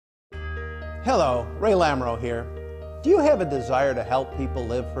Hello, Ray Lamoureux here. Do you have a desire to help people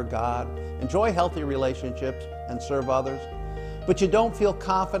live for God, enjoy healthy relationships, and serve others, but you don't feel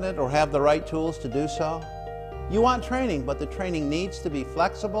confident or have the right tools to do so? You want training, but the training needs to be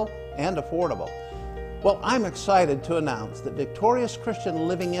flexible and affordable. Well, I'm excited to announce that Victorious Christian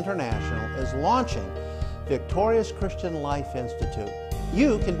Living International is launching Victorious Christian Life Institute.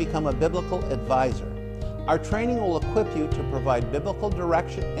 You can become a biblical advisor. Our training will equip you to provide biblical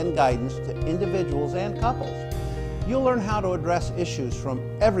direction and guidance to individuals and couples. You'll learn how to address issues from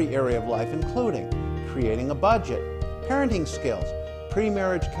every area of life, including creating a budget, parenting skills,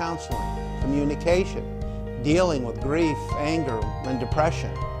 pre-marriage counseling, communication, dealing with grief, anger, and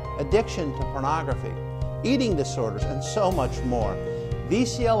depression, addiction to pornography, eating disorders, and so much more.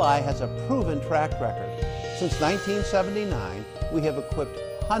 VCLI has a proven track record. Since 1979, we have equipped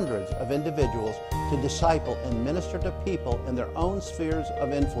hundreds of individuals to disciple and minister to people in their own spheres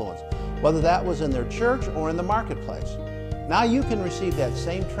of influence, whether that was in their church or in the marketplace. Now you can receive that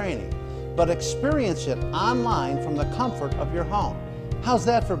same training, but experience it online from the comfort of your home. How's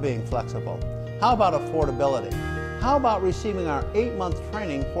that for being flexible? How about affordability? How about receiving our 8-month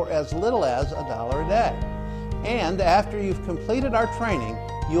training for as little as $1 a day? And after you've completed our training,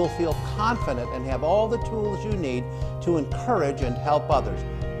 you'll feel confident and have all the tools you need to encourage and help others.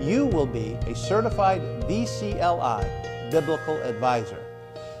 You will be a certified VCLI Biblical Advisor.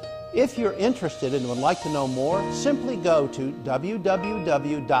 If you're interested and would like to know more, simply go to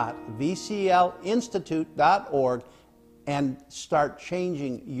www.vclinstitute.org and start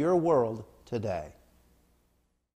changing your world today.